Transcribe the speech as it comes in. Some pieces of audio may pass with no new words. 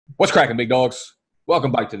What's cracking, big dogs?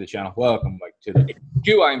 Welcome back to the channel. Welcome back to the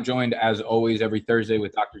HQ. I am joined, as always, every Thursday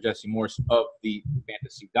with Dr. Jesse Morse of the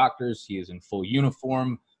Fantasy Doctors. He is in full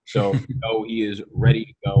uniform, so he is ready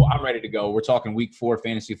to go. I'm ready to go. We're talking Week 4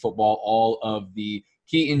 fantasy football, all of the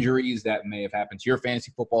key injuries that may have happened to your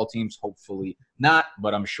fantasy football teams. Hopefully not,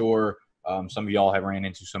 but I'm sure some of y'all have ran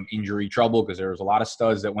into some injury trouble because there was a lot of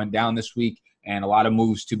studs that went down this week and a lot of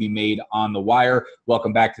moves to be made on the wire.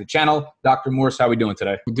 Welcome back to the channel. Dr. Morse, how are we doing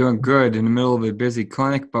today? We're doing good in the middle of a busy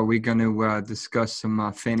clinic, but we're going to discuss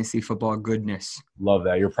some fantasy football goodness. Love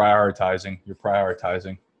that. You're prioritizing. We're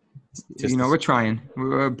trying.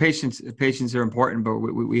 Patience are important, but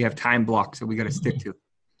we have time blocks that we got to stick to.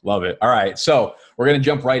 Love it. All right, so we're going to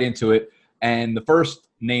jump right into it. And the first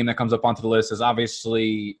name that comes up onto the list is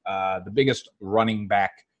obviously the biggest running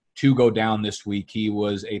back to go down this week. He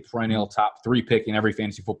was a perennial top 3 pick in every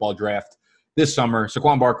fantasy football draft this summer.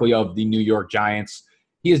 Saquan Barkley of the New York Giants.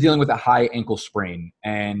 He is dealing with a high ankle sprain,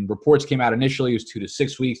 and reports came out initially it was 2 to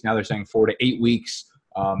 6 weeks. Now they're saying 4 to 8 weeks,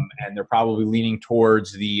 and they're probably leaning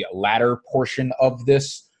towards the latter portion of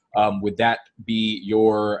this. Would that be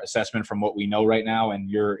your assessment from what we know right now and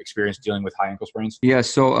your experience dealing with high ankle sprains? Yeah,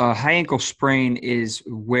 so high ankle sprain is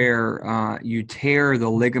where you tear the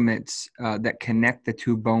ligaments that connect the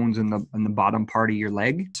two bones in the bottom part of your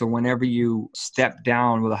leg. So whenever you step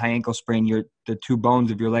down with a high ankle sprain, the two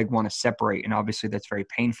bones of your leg want to separate, and obviously that's very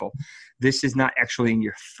painful. This is not actually in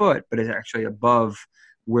your foot, but it's actually above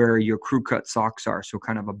where your crew cut socks are, so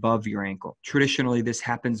kind of above your ankle. Traditionally, this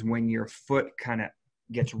happens when your foot kind of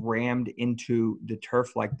gets rammed into the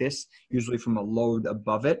turf like this, usually from a load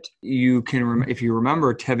above it. You can, if you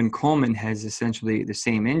remember, Tevin Coleman has essentially the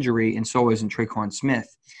same injury, and so is Traquan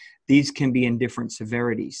Smith. These can be in different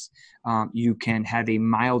severities. You can have a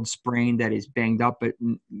mild sprain that is banged up, but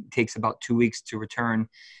takes about 2 weeks to return.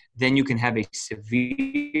 Then you can have a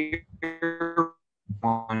severe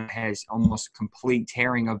one has almost complete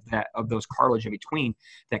tearing of those cartilage in between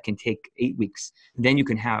that can take 8 weeks. Then you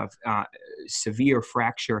can have severe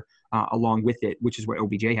fracture along with it, which is what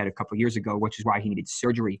OBJ had a couple of years ago, which is why he needed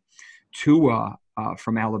surgery. Tua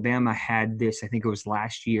from Alabama had this, I think it was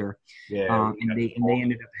last year, and they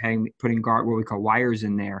ended up putting what we call wires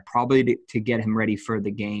in there, probably to get him ready for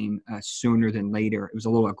the game sooner than later. It was a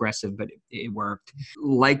little aggressive, but it worked.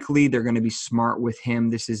 Likely they're going to be smart with him.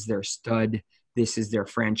 This is their stud. This is their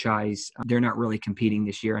franchise. They're not really competing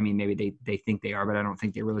this year. I mean, maybe they think they are, but I don't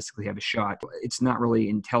think they realistically have a shot. It's not really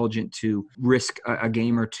intelligent to risk a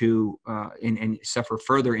game or two and suffer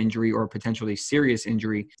further injury or potentially serious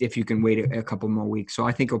injury if you can wait a couple more weeks. So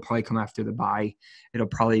I think it'll probably come after the bye. It'll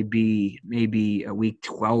probably be maybe a week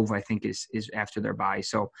 12, I think, is after their bye.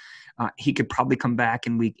 So he could probably come back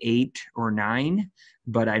in week 8 or 9,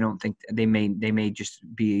 but I don't think they may just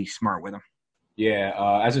be smart with him.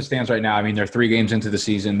 Yeah, as it stands right now, I mean, they're 3 games into the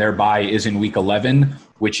season. Their bye is in week 11,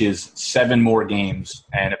 which is 7 more games.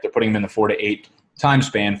 And if they're putting him in the 4 to 8 time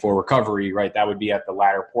span for recovery, right, that would be at the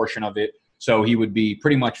latter portion of it. So he would be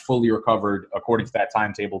pretty much fully recovered according to that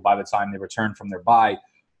timetable by the time they return from their bye.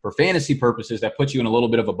 For fantasy purposes, that puts you in a little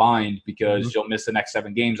bit of a bind because you'll miss the next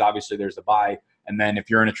 7 games. Obviously, there's the bye. And then if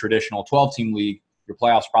you're in a traditional 12-team league, your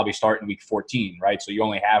playoffs probably start in week 14, right? So you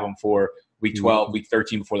only have them for week 12, week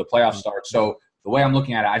 13 before the playoffs start. So the way I'm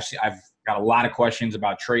looking at it, I've got a lot of questions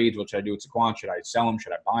about trades. What should I do with Saquon? Should I sell him?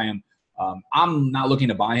 Should I buy him? I'm not looking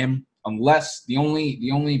to buy him unless the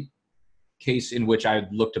only case in which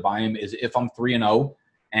I'd look to buy him is if I'm 3-0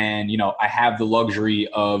 and I have the luxury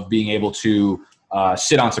of being able to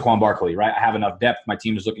sit on Saquon Barkley, right? I have enough depth. My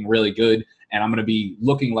team is looking really good, and I'm going to be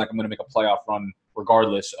looking like I'm going to make a playoff run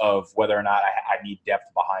regardless of whether or not I need depth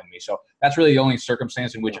behind me. So that's really the only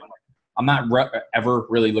circumstance in which I'm not ever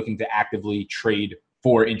really looking to actively trade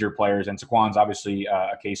for injured players, and Saquon's obviously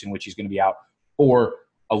a case in which he's going to be out for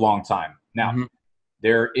a long time. Now,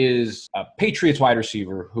 there is a Patriots wide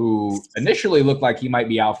receiver who initially looked like he might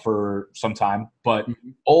be out for some time, but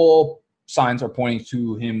all signs are pointing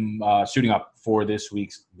to him suiting up for this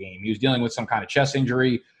week's game. He was dealing with some kind of chest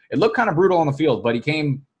injury. It looked kind of brutal on the field, but he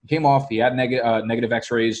came off. He had negative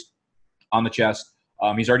X-rays on the chest.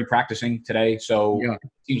 He's already practicing today, so it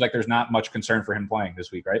seems like there's not much concern for him playing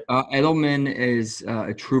this week, right? Edelman is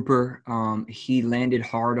a trooper. He landed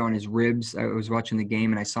hard on his ribs. I was watching the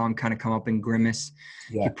game, and I saw him kind of come up and grimace.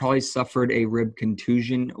 Yeah. He probably suffered a rib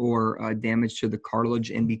contusion or damage to the cartilage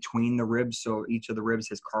in between the ribs. So each of the ribs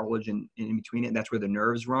has cartilage in between it. That's where the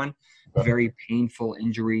nerves run. Okay. Very painful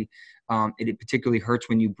injury. It particularly hurts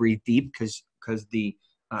when you breathe deep because the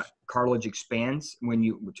cartilage expands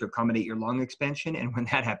to accommodate your lung expansion. And when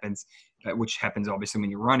that happens, which happens obviously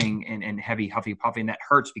when you're running and heavy huffy puffy, and that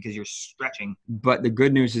hurts because you're stretching. But the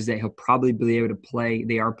good news is that he'll probably be able to play.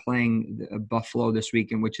 They are playing Buffalo this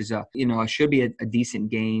weekend, which is should be a decent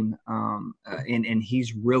game. And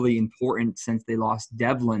he's really important since they lost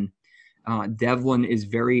Devlin. Devlin is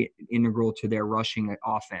very integral to their rushing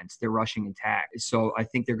offense, their rushing attack. So I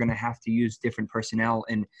think they're going to have to use different personnel,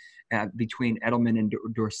 and between Edelman and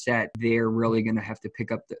Dorsett, they're really going to have to pick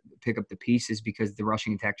up the pieces because the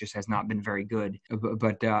rushing attack just has not been very good.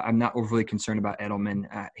 But I'm not overly concerned about Edelman.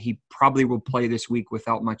 He probably will play this week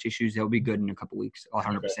without much issues. He'll be good in a couple weeks,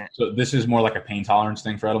 100%. Okay. So this is more like a pain tolerance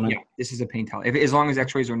thing for Edelman? Yeah, this is a pain tolerance. As long as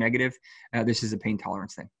x-rays are negative, this is a pain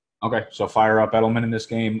tolerance thing. Okay, so fire up Edelman in this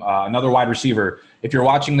game. Another wide receiver. If you're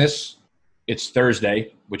watching this, it's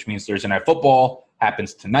Thursday, which means Thursday Night Football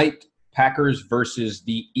happens tonight. Packers versus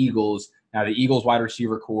the Eagles. Now, the Eagles wide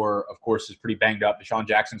receiver core, of course, is pretty banged up. Deshaun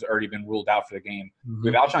Jackson's already been ruled out for the game. Mm-hmm.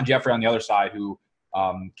 We have Alshon Jeffrey on the other side, who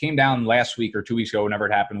came down last week or 2 weeks ago, whenever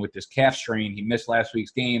it happened, with this calf strain. He missed last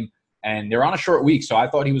week's game, and they're on a short week, so I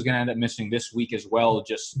thought he was going to end up missing this week as well,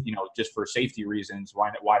 just for safety reasons.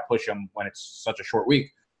 Why push him when it's such a short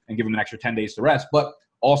week and give him an extra 10 days to rest? But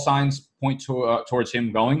all signs point towards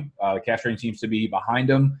him going. The calf strain seems to be behind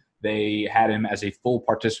him. They had him as a full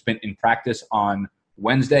participant in practice on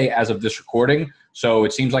Wednesday as of this recording. So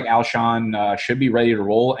it seems like Alshon should be ready to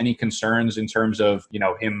roll. Any concerns in terms of,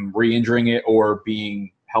 him re-injuring it or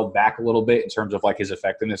being held back a little bit in terms of like his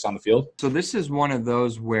effectiveness on the field? So this is one of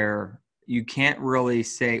those where you can't really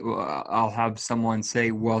say, well, I'll have someone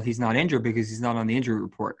say, well, he's not injured because he's not on the injury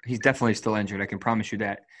report. He's definitely still injured. I can promise you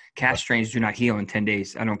that. Calf strains do not heal in 10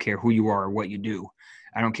 days. I don't care who you are or what you do.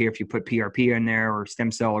 I don't care if you put PRP in there or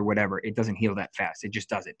stem cell or whatever. It doesn't heal that fast. It just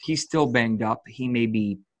doesn't. He's still banged up. He may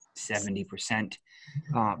be 70%,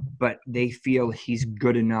 but they feel he's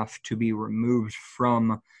good enough to be removed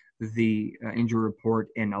from the injury report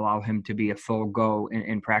and allow him to be a full go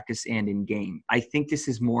in practice and in game. I think this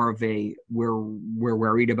is more of we're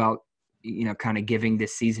worried about, kind of giving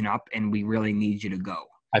this season up, and we really need you to go.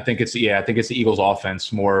 I think it's the Eagles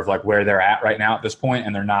offense more of like where they're at right now at this point,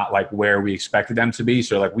 and they're not like where we expected them to be.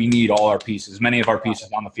 So like we need all our pieces, many of our pieces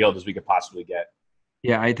on the field as we could possibly get.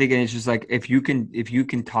 Yeah, I think it's just like if you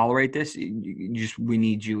can tolerate this, we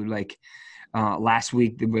need you. Like last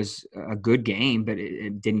week there was a good game, but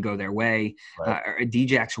it didn't go their way. Right.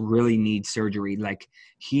 Djax really needs surgery. Like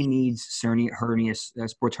he needs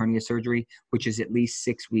sports hernia surgery, which is at least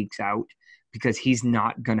 6 weeks out, because he's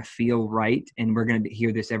not going to feel right. And we're going to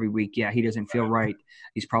hear this every week. Yeah, he doesn't feel right.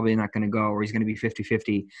 He's probably not going to go, or he's going to be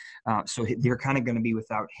 50-50. So they're kind of going to be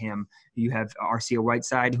without him. You have RCA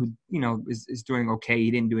Whiteside, who, is doing okay.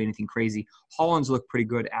 He didn't do anything crazy. Hollins looked pretty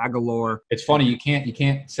good. Aguilar. It's funny. You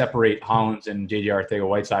can't separate Hollins and J.J.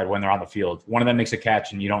 Arcega-Whiteside when they're on the field. One of them makes a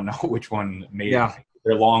catch and you don't know which one made it.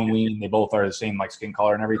 They're long, lean. They both are the same, like skin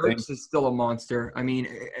color and everything. Ertz is still a monster. I mean,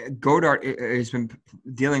 Goddard has been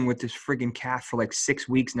dealing with this friggin' calf for like 6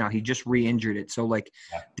 weeks now. He just re-injured it. So,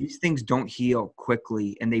 these things don't heal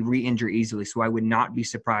quickly and they re-injure easily. So I would not be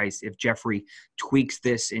surprised if Jeffrey tweaks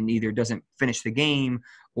this and either doesn't finish the game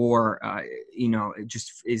or, it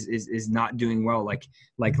just is not doing well.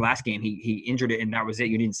 Like last game, he injured it and that was it.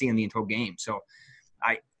 You didn't see him the entire game. So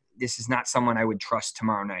this is not someone I would trust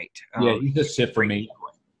tomorrow night. He's just sit for me.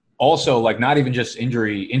 Also, not even just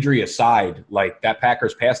injury aside, that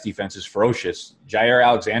Packers pass defense is ferocious. Jair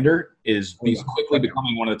Alexander he's quickly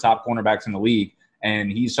becoming one of the top cornerbacks in the league,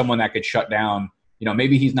 and he's someone that could shut down.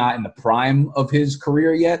 Maybe he's not in the prime of his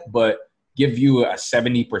career yet, but give you a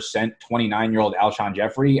 70% 29-year-old Alshon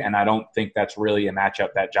Jeffrey, and I don't think that's really a matchup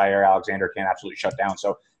that Jair Alexander can absolutely shut down.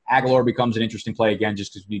 So Aguilar becomes an interesting play again,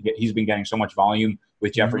 just because he's been getting so much volume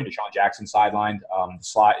with Jeffrey and Deshaun Jackson sidelined. The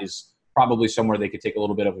slot is probably somewhere they could take a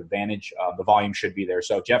little bit of advantage. The volume should be there.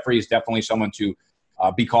 So Jeffrey is definitely someone to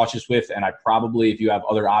be cautious with, and I probably, if you have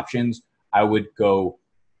other options, I would go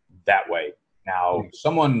that way. Now,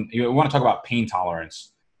 you want to talk about pain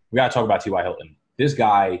tolerance, we got to talk about T.Y. Hilton. This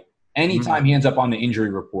guy, anytime he ends up on the injury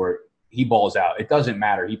report, he balls out. It doesn't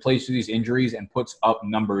matter. He plays through these injuries and puts up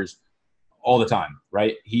numbers all the time,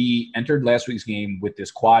 right? He entered last week's game with this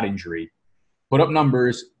quad injury, put up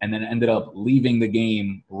numbers, and then ended up leaving the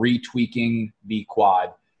game, retweaking the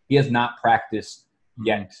quad. He has not practiced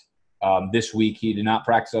yet this week. He did not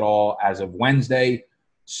practice at all as of Wednesday.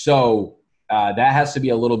 So that has to be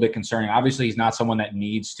a little bit concerning. Obviously, he's not someone that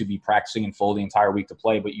needs to be practicing in full the entire week to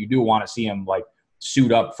play, but you do want to see him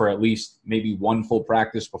suit up for at least maybe one full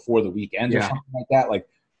practice before the weekend or something like that.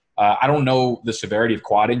 I don't know the severity of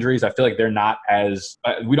quad injuries. I feel like they're not as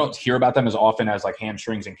we don't hear about them as often as like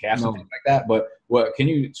hamstrings and calves and things like that. But can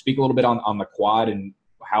you speak a little bit on the quad and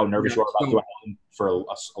how nervous you are about doing for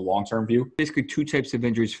a long-term view? Basically, two types of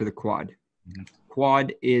injuries for the quad. Mm-hmm.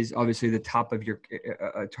 Quad is obviously the top of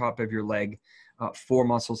your leg, 4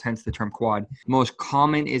 muscles, hence the term quad. Most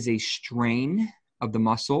common is a strain of the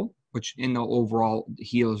muscle, which in the overall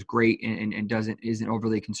heals great and isn't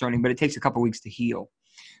overly concerning, but it takes a couple weeks to heal.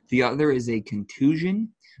 The other is a contusion,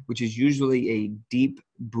 which is usually a deep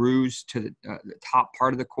bruise to the top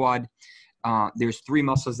part of the quad. There's 3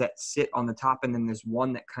 muscles that sit on the top, and then there's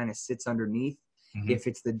one that kind of sits underneath. Mm-hmm. If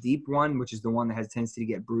it's the deep one, which is the one that has a tendency to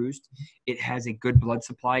get bruised, it has a good blood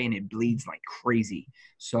supply and it bleeds like crazy.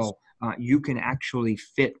 So you can actually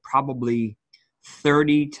fit probably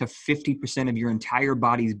 30 to 50% of your entire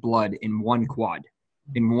body's blood in one quad,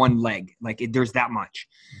 in one leg. There's that much.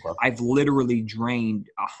 Okay. I've literally drained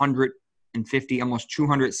 150, almost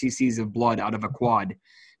 200 cc's of blood out of a quad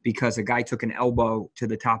because a guy took an elbow to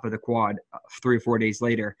the top of the quad 3 or 4 days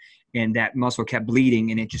later, and that muscle kept bleeding,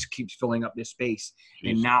 and it just keeps filling up this space. Jeez.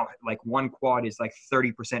 And now, one quad is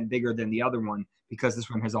 30% bigger than the other one because this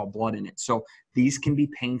one has all blood in it. So these can be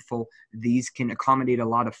painful. These can accommodate a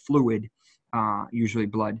lot of fluid, usually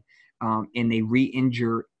blood, and they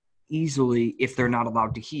re-injure easily if they're not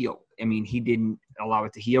allowed to heal. I mean, he didn't allow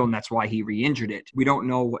it to heal, and that's why he re-injured it. We don't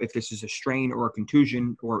know if this is a strain or a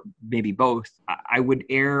contusion or maybe both. I would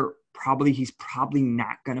err he's probably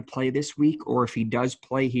not going to play this week, or if he does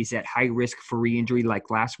play, he's at high risk for re-injury like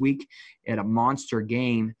last week at a monster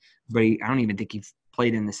game, but I don't even think he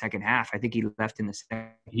played in the second half. I think he left in the second.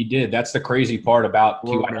 He did. That's the crazy part about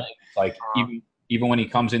T.Y. Even when he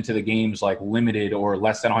comes into the games limited or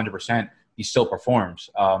less than 100%, he still performs.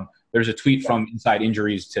 There's a tweet from Inside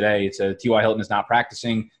Injuries today. It said T.Y. Hilton is not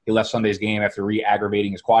practicing. He left Sunday's game after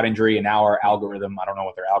re-aggravating his quad injury, and now our algorithm, I don't know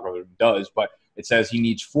what their algorithm does, but it says he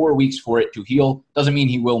needs 4 weeks for it to heal. Doesn't mean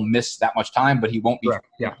he will miss that much time, but he won't be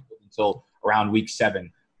until around week 7.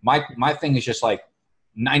 My thing is just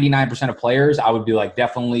 99% of players, I would be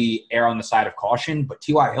definitely err on the side of caution, but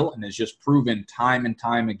T.Y. Hilton has just proven time and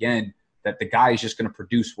time again that the guy is just going to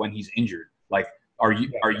produce when he's injured.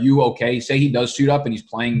 Are you okay? Say he does suit up and he's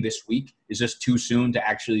playing this week. Is this too soon to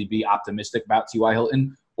actually be optimistic about T.Y.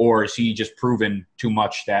 Hilton, or is he just proven too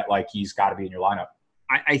much that he's got to be in your lineup?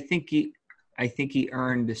 I think he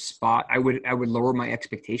earned a spot. I would lower my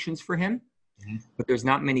expectations for him, but there's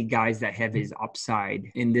not many guys that have his upside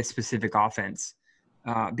in this specific offense.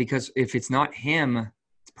 Because if it's not him,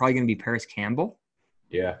 it's probably going to be Paris Campbell.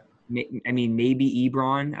 Yeah. I mean, maybe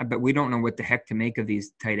Ebron, but we don't know what the heck to make of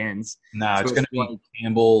these tight ends. No, it's going to be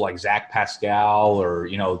Campbell, Zach Pascal, or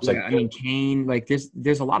Kane.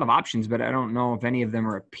 There's a lot of options, but I don't know if any of them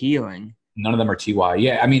are appealing. None of them are T.Y.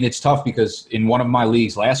 Yeah, I mean, it's tough because in one of my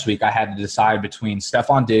leagues last week, I had to decide between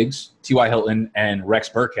Stephon Diggs, T.Y. Hilton, and Rex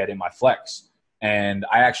Burkhead in my flex. And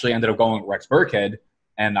I actually ended up going with Rex Burkhead,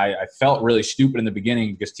 and I felt really stupid in the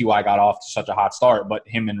beginning because T.Y. got off to such a hot start, but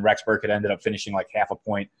him and Rex Burkhead ended up finishing half a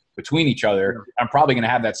point between each other. Sure. I'm probably going to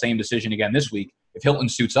have that same decision again this week. If Hilton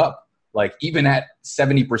suits up, even at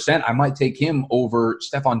 70%, I might take him over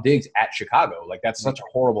Stephon Diggs at Chicago. That's such a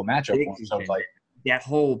horrible matchup for him. So that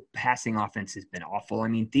whole passing offense has been awful. I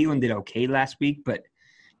mean, Thielen did okay last week, but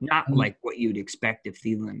not what you'd expect of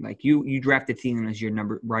Thielen. You drafted Thielen as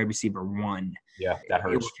your wide receiver 1. Yeah, that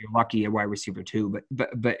hurts. If you're lucky, a wide receiver 2,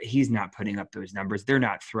 but he's not putting up those numbers. They're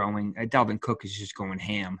not throwing. Dalvin Cook is just going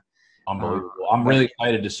ham. Unbelievable. I'm really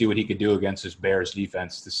excited to see what he could do against this Bears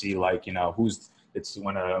defense, to see it's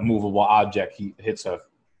when a movable object he hits a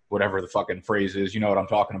whatever the fucking phrase is, you know what I'm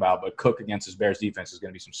talking about. But Cook against his Bears defense is going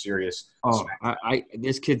to be some serious.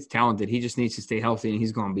 This kid's talented. He just needs to stay healthy, and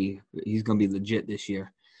he's going to be legit this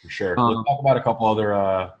year. For sure. Let's talk about a couple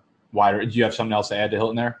other wider. Do you have something else to add to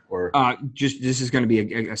Hilton there, or just this is going to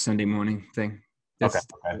be a Sunday morning thing? Okay.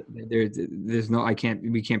 There's no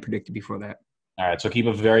we can't predict it before that. All right, so keep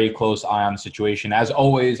a very close eye on the situation. As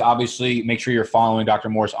always, obviously, make sure you're following Dr.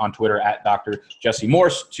 Morse on Twitter at Dr. Jesse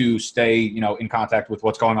Morse to stay, in contact with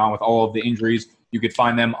what's going on with all of the injuries. You could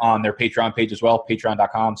find them on their Patreon page as well,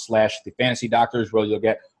 patreon.com/thefantasydoctors, where you'll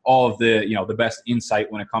get all of the, the best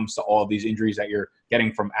insight when it comes to all of these injuries that you're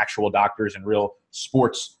getting from actual doctors and real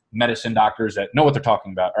sports medicine doctors that know what they're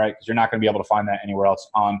talking about, all right? Because you're not going to be able to find that anywhere else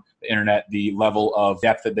on the internet, the level of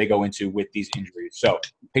depth that they go into with these injuries. So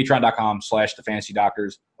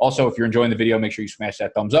patreon.com/thefantasydoctors. Also, if you're enjoying the video, make sure you smash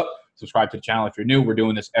that thumbs up. Subscribe to the channel if you're new. We're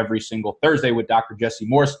doing this every single Thursday with Dr. Jesse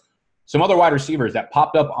Morse. Some other wide receivers that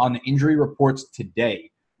popped up on the injury reports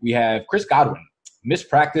today. We have Chris Godwin, missed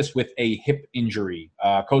practice with a hip injury.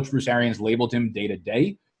 Coach Bruce Arians labeled him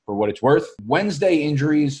day-to-day. for what it's worth. Wednesday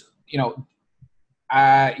injuries,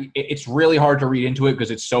 it's really hard to read into it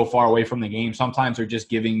because it's so far away from the game. Sometimes they're just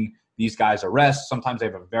giving these guys a rest. Sometimes they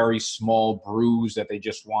have a very small bruise that they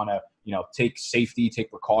just want to, take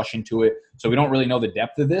precaution to it. So we don't really know the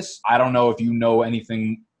depth of this. I don't know if you know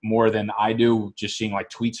anything more than I do, just seeing like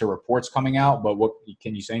tweets or reports coming out. But what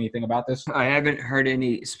can you say anything about this? I haven't heard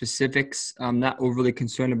any specifics. I'm not overly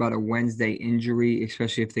concerned about a Wednesday injury,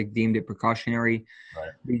 especially if they deemed it precautionary. Right.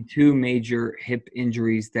 The two major hip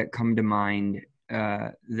injuries that come to mind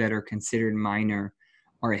that are considered minor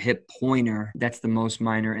are a hip pointer. That's the most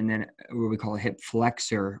minor. And then what we call a hip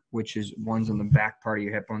flexor, which is one's on the back part of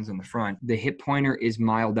your hip, one's on the front. The hip pointer is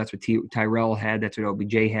mild. That's what Tyrell had. That's what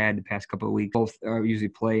OBJ had the past couple of weeks. Both usually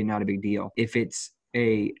play, not a big deal. If it's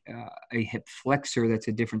a hip flexor, that's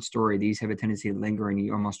a different story. These have a tendency to linger, and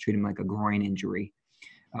you almost treat them like a groin injury.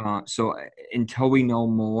 So until we know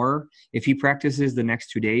more, if he practices the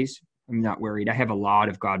next 2 days, I'm not worried. I have a lot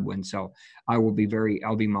of Godwin, so I'll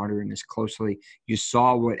be monitoring this closely. You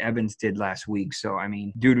saw what Evans did last week. So, I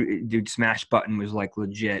mean, dude smash button was like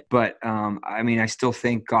legit. But, I still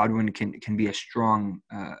think Godwin can be a strong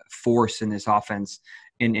force in this offense.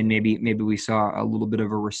 And maybe we saw a little bit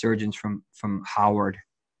of a resurgence from Howard.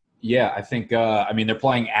 Yeah, I think they're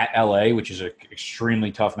playing at LA, which is an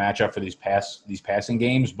extremely tough matchup for these passing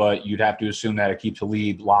games, but you'd have to assume that Aqib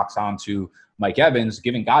Talib locks onto Mike Evans,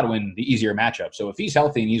 giving Godwin the easier matchup. So if he's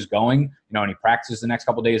healthy and he's going, and he practices the next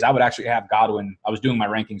couple of days, I would actually have Godwin. I was doing my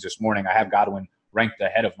rankings this morning. I have Godwin ranked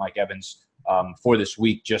ahead of Mike Evans for this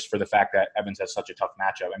week, just for the fact that Evans has such a tough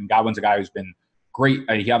matchup. I mean, Godwin's a guy who's been great.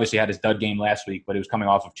 He obviously had his dud game last week, but he was coming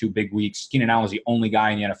off of 2 big weeks. Keenan Allen is the only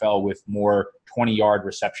guy in the NFL with more 20-yard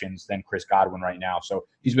receptions than Chris Godwin right now. So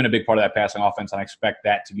he's been a big part of that passing offense, and I expect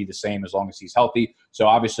that to be the same as long as he's healthy. So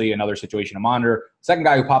obviously another situation to monitor. Second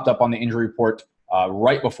guy who popped up on the injury report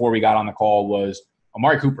right before we got on the call was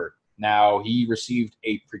Amari Cooper. Now, he received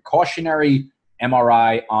a precautionary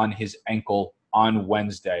MRI on his ankle on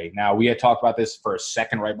Wednesday. Now, we had talked about this for a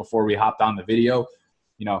second right before we hopped on the video.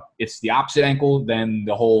 It's the opposite ankle than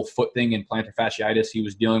the whole foot thing and plantar fasciitis he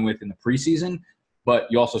was dealing with in the preseason. But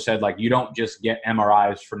you also said, you don't just get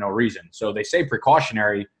MRIs for no reason. So they say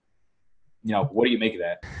precautionary. What do you make of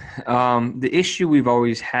that? The issue we've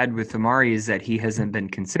always had with Amari is that he hasn't been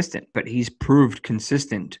consistent, but he's proved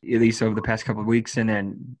consistent, at least over the past couple of weeks, and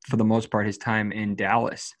then for the most part, his time in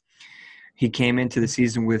Dallas. He came into the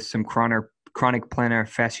season with some chronic plantar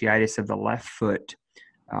fasciitis of the left foot,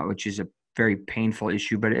 which is a very painful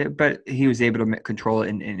issue, but he was able to control it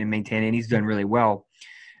and maintain it, and he's done really well.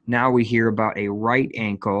 Now we hear about a right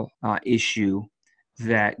ankle issue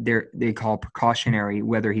that they call precautionary,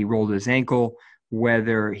 whether he rolled his ankle,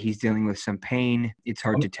 whether he's dealing with some pain. It's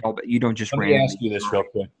hard to tell, but you don't just randomly. Let me ask you this real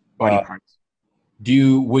quick. Body parts.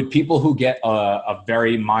 Would people who get a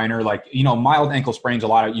very minor, mild ankle sprains,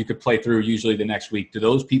 you could play through usually the next week. Do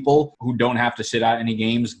those people who don't have to sit out any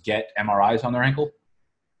games get MRIs on their ankle?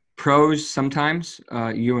 Pros sometimes.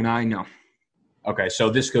 You and I know. Okay,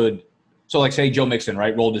 so say Joe Mixon,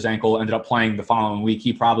 right, rolled his ankle, ended up playing the following week.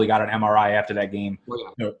 He probably got an MRI after that game.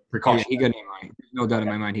 Well, yeah. Precaution. He got an MRI. No doubt in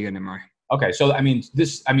my mind, he got an MRI. Okay, so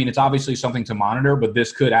it's obviously something to monitor, but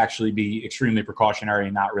this could actually be extremely precautionary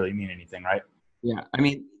and not really mean anything, right? Yeah,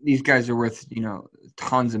 these guys are worth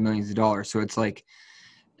tons of millions of dollars. So it's like,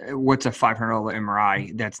 what's a $500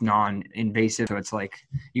 MRI that's non-invasive? So it's like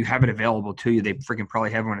you have it available to you. They freaking probably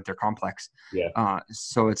have one at their complex. Yeah.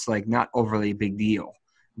 So it's not overly big deal.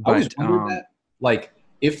 But I was wondering that,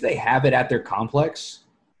 if they have it at their complex,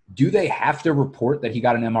 do they have to report that he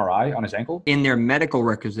got an MRI on his ankle? In their medical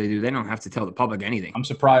records, they do. They don't have to tell the public anything. I'm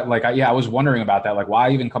surprised. I was wondering about that. Why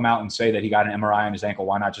even come out and say that he got an MRI on his ankle?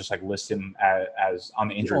 Why not just list him as on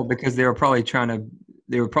the injury? Well, because they were probably trying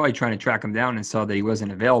to track him down and saw that he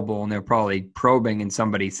wasn't available, and they're probably probing, and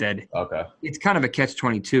somebody said, okay. It's kind of a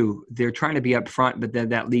catch-22. They're trying to be upfront, but then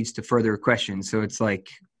that leads to further questions. So it's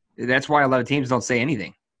that's why a lot of teams don't say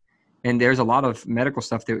anything. And there's a lot of medical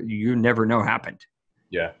stuff that you never know happened.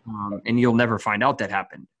 Yeah. And you'll never find out that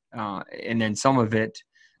happened. And then some of it,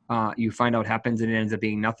 you find out happens and it ends up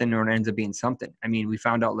being nothing, or it ends up being something. We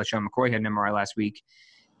found out Lesean McCoy had an MRI last week.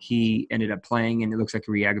 He ended up playing, and it looks like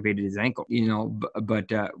he re-aggravated his ankle.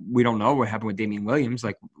 But we don't know what happened with Damien Williams.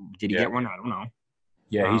 Did he get one? I don't know.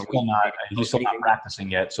 Yeah, he's still not practicing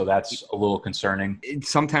yet, so that's a little concerning.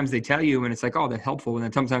 Sometimes they tell you, and it's oh, that's helpful. And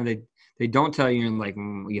then sometimes they don't tell you,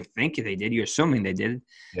 and you think they did. You're assuming they did.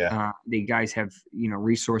 Yeah. The guys have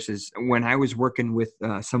resources. When I was working with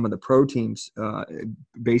some of the pro teams,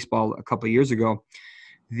 baseball a couple of years ago,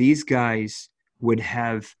 these guys would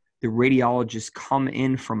have the radiologists come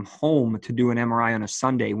in from home to do an MRI on a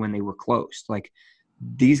Sunday when they were closed. Like,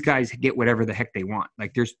 these guys get whatever the heck they want.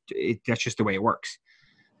 Like, that's just the way it works.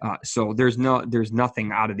 So there's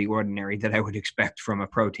nothing out of the ordinary that I would expect from a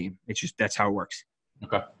pro team. It's just, that's how it works.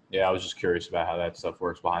 Okay. Yeah, I was just curious about how that stuff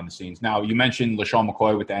works behind the scenes. Now, you mentioned LeSean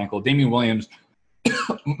McCoy with the ankle. Damien Williams,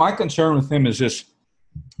 my concern with him is just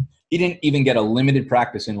he didn't even get a limited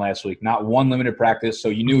practice in last week, not one limited practice, so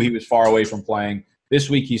you knew he was far away from playing. This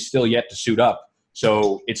week he's still yet to suit up.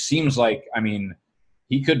 So it seems like, I mean,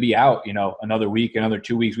 he could be out, another week, another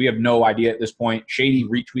 2 weeks. We have no idea at this point. Shady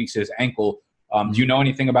retweaks his ankle. Do you know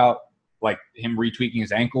anything about, like, him retweaking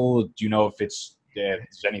his ankle? Do you know if there's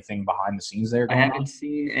anything behind the scenes there going on? I haven't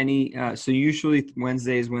seen any. So usually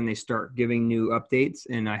Wednesday is when they start giving new updates,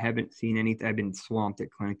 and I haven't seen any. I've been swamped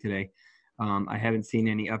at clinic today. I haven't seen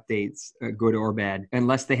any updates, good or bad,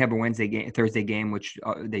 unless they have a Thursday game, which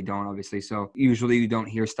they don't, obviously. So usually you don't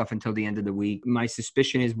hear stuff until the end of the week. My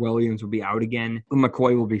suspicion is Williams will be out again.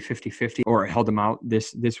 McCoy will be 50-50 or held him out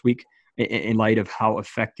this week in light of how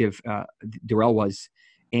effective Durrell was.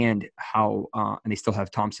 And how and they still have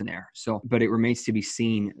Thompson there. So, but it remains to be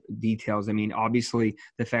seen details. I mean, obviously,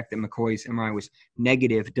 the fact that McCoy's MRI was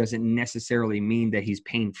negative doesn't necessarily mean that he's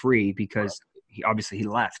pain-free, because he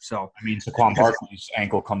left. So, I mean, Saquan Barkley's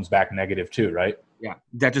ankle comes back negative too, right? Yeah,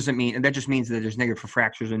 that just means that there's negative for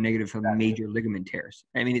fractures and negative for major ligament tears.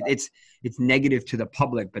 I mean, it's negative to the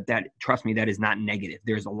public, but trust me, that is not negative.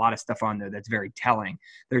 There's a lot of stuff on there that's very telling.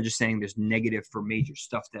 They're just saying there's negative for major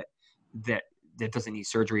stuff that doesn't need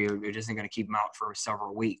surgery, or it isn't going to keep them out for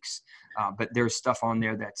several weeks. But there's stuff on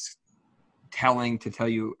there that's telling to tell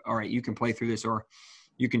you, all right, you can play through this, or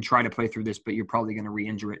you can try to play through this, but you're probably going to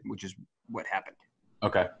re-injure it, which is what happened.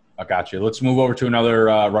 Okay, I got you. Let's move over to another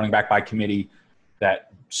running back by committee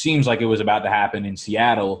that seems like it was about to happen in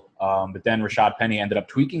Seattle. But then Rashad Penny ended up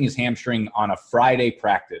tweaking his hamstring on a Friday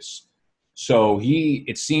practice. So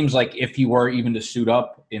it seems like if he were even to suit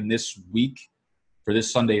up in this week, for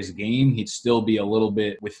this Sunday's game, he'd still be a little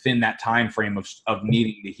bit within that time frame of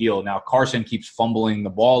needing to heal. Now, Carson keeps fumbling the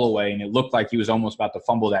ball away, and it looked like he was almost about to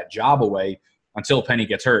fumble that job away until Penny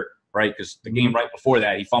gets hurt, right? Because the game right before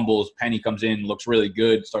that, he fumbles, Penny comes in, looks really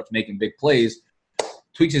good, starts making big plays,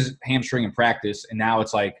 tweaks his hamstring in practice, and now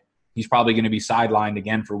it's like he's probably going to be sidelined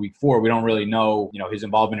again for week 4. We don't really know, his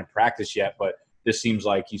involvement in practice yet, but this seems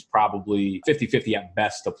like he's probably 50-50 at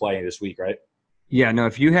best to play this week, right? Yeah, no,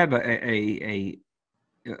 if you have a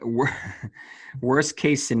worst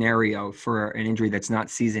case scenario for an injury that's not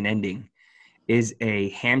season ending is a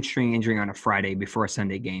hamstring injury on a Friday before a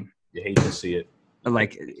Sunday game. You hate to see it.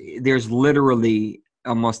 Like, there's literally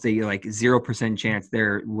almost a 0% chance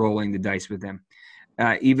they're rolling the dice with them.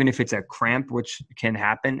 Even if it's a cramp, which can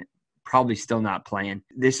happen, probably still not playing.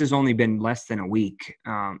 This has only been less than a week.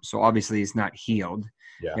 So obviously it's not healed.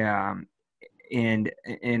 Yeah. And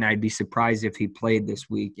I'd be surprised if he played this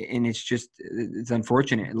week. And it's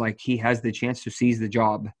unfortunate. Like, he has the chance to seize the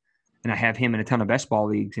job. And I have him in a ton of best ball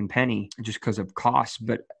leagues in Penny just because of cost.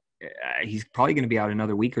 But he's probably going to be out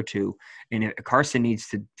another week or two. And Carson needs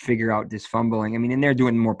to figure out this fumbling. I mean, and they're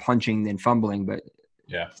doing more punching than fumbling, but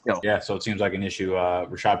still. Yeah, so it seems like an issue.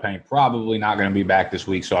 Rashad Penny probably not going to be back this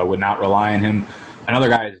week, so I would not rely on him. Another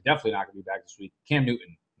guy is definitely not going to be back this week, Cam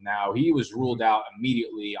Newton. Now, he was ruled out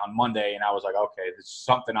immediately on Monday, and I was like, okay, there's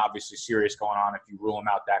something obviously serious going on if you rule him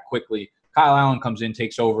out that quickly. Kyle Allen comes in,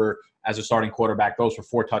 takes over as a starting quarterback, goes for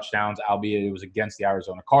 4 touchdowns, albeit it was against the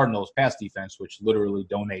Arizona Cardinals pass defense, which literally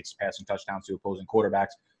donates passing touchdowns to opposing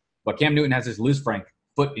quarterbacks. But Cam Newton has his Liz Frank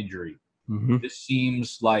foot injury. Mm-hmm. This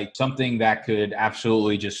seems like something that could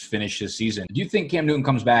absolutely just finish his season. Do you think Cam Newton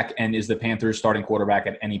comes back and is the Panthers' starting quarterback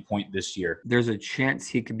at any point this year? There's a chance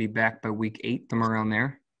he could be back by week 8, somewhere around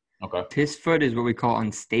there. Okay. His foot is what we call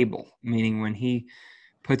unstable, meaning when he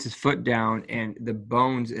puts his foot down and the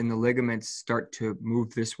bones and the ligaments start to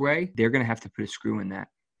move this way, they're going to have to put a screw in that.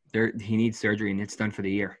 He needs surgery, and it's done for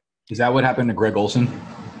the year. Is that what happened to Greg Olsen?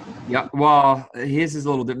 Yeah, well, his is a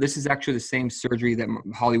little different. This is actually the same surgery that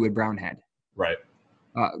Hollywood Brown had. Right.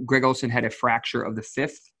 Greg Olsen had a fracture of the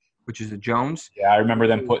 5th, which is a Jones. Yeah, I remember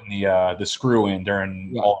them putting the screw in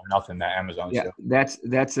during All or Nothing, that Amazon show. That's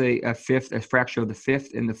a fracture of the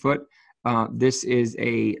 5th in the foot. This is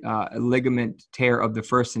a ligament tear of the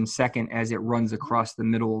 1st and 2nd as it runs across the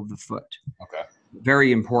middle of the foot. Okay.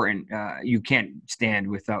 Very important. You can't stand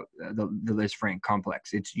without the Liz Frank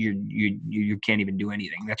complex. It's you can't even do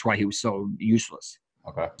anything. That's why he was so useless.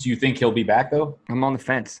 Okay. So you think he'll be back though? I'm on the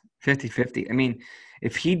fence, 50-50. I mean,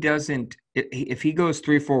 if he goes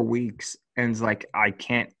 3-4 weeks and is like, I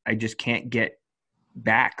just can't get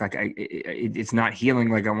back. Like it's not healing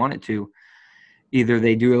like I want it to. Either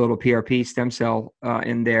they do a little PRP stem cell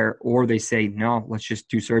in there, or they say, no, let's just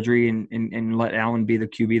do surgery and let Allen be the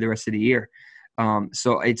QB the rest of the year.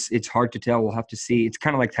 So it's hard to tell. We'll have to see. It's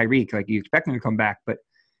kind of like Tyreek. Like, you expect him to come back, but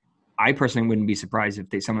I personally wouldn't be surprised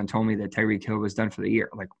if someone told me that Tyreek Hill was done for the year.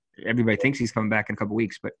 Like, everybody thinks he's coming back in a couple of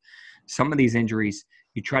weeks, but some of these injuries,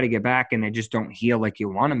 you try to get back and they just don't heal like you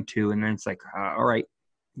want them to. And then it's like, all right,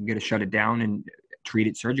 you got to shut it down and treat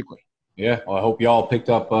it surgically. Yeah, well, I hope y'all picked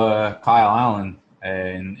up Kyle Allen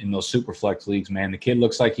in those super flex leagues, man. The kid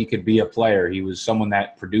looks like he could be a player. He was someone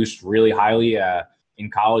that produced really highly in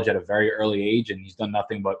college at a very early age, and he's done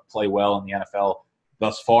nothing but play well in the NFL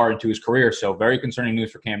thus far into his career. So very concerning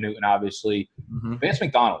news for Cam Newton, obviously. Mm-hmm. Vance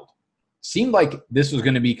McDonald seemed like this was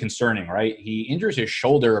going to be concerning, right? He injures his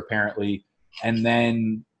shoulder apparently, and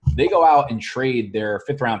then they go out and trade their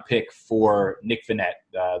fifth-round pick for Nick Vannett,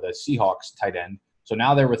 the Seahawks tight end. So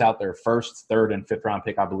now they're without their first, third, and fifth-round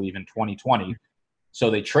pick, I believe, in 2020. So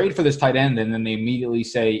they trade for this tight end, and then they immediately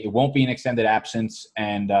say it won't be an extended absence,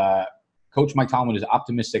 and Coach Mike Tomlin is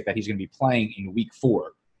optimistic that he's going to be playing in Week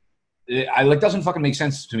 4. It doesn't fucking make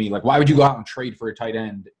sense to me. Like, why would you go out and trade for a tight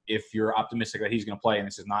end if you're optimistic that he's going to play and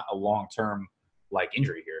this is not a long-term,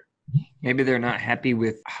 injury here? Maybe they're not happy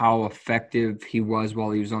with how effective he was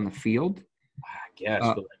while he was on the field. I guess.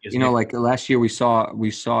 Like last year we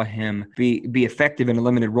saw him be effective in a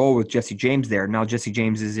limited role with Jesse James there. Now Jesse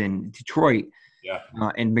James is in Detroit. Yeah.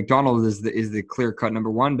 And McDonald is the clear-cut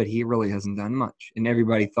number one, but he really hasn't done much. And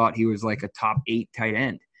everybody thought he was like a top 8 tight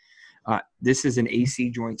end. This is an AC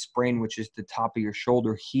joint sprain, which is the top of your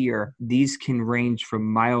shoulder here. These can range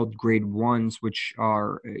from mild grade 1s, which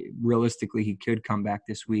are realistically he could come back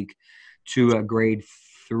this week, to a grade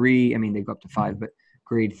 3. I mean, they go up to 5, but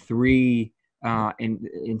grade 3.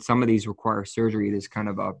 And some of these require surgery. There's kind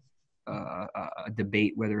of a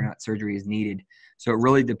debate whether or not surgery is needed. So it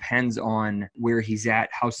really depends on where he's at,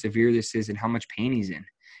 how severe this is, and how much pain he's in.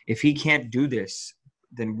 If he can't do this,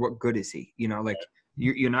 then what good is he?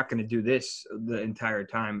 You're not going to do this the entire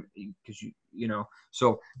time because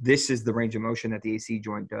so this is the range of motion that the AC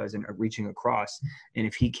joint does and reaching across. And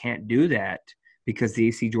if he can't do that because the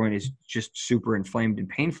AC joint is just super inflamed and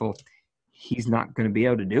painful, he's not going to be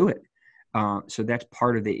able to do it. So that's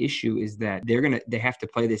part of the issue, is that they have to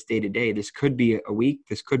play this day to day. This could be a week.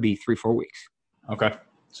 This could be 3-4 weeks. Okay.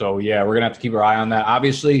 So yeah, we're going to have to keep our eye on that.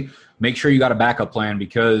 Obviously, make sure you got a backup plan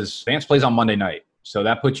because Vance plays on Monday night. So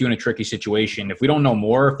that puts you in a tricky situation. If we don't know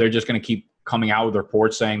more, if they're just going to keep coming out with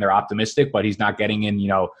reports saying they're optimistic, but he's not getting in,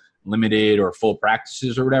 limited or full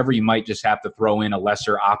practices or whatever, you might just have to throw in a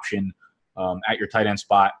lesser option at your tight end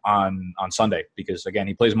spot on Sunday. Because again,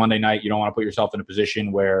 he plays Monday night. You don't want to put yourself in a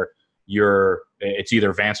position where it's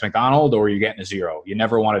either Vance McDonald or you're getting a 0. You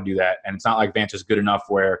never want to do that. And it's not like Vance is good enough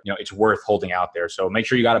where, it's worth holding out there. So make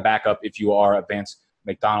sure you got a backup if you are a Vance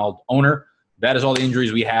McDonald owner. That is all the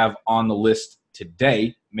injuries we have on the list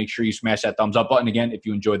today. Make sure you smash that thumbs up button. Again, if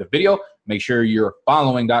you enjoyed the video, make sure you're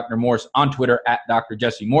following Dr. Morse on Twitter at Dr.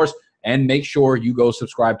 Jesse Morse, and make sure you go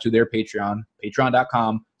subscribe to their Patreon,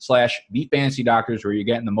 patreon.com/BeatFantasyDoctors, where you're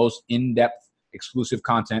getting the most in-depth exclusive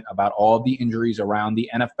content about all of the injuries around the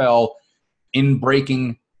NFL in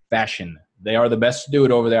breaking fashion. They are the best to do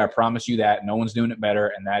it over there. I promise you that. No one's doing it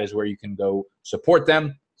better, and that is where you can go support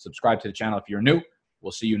them. Subscribe to the channel if you're new.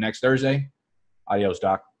 We'll see you next Thursday. Adios,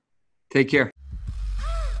 Doc. Take care.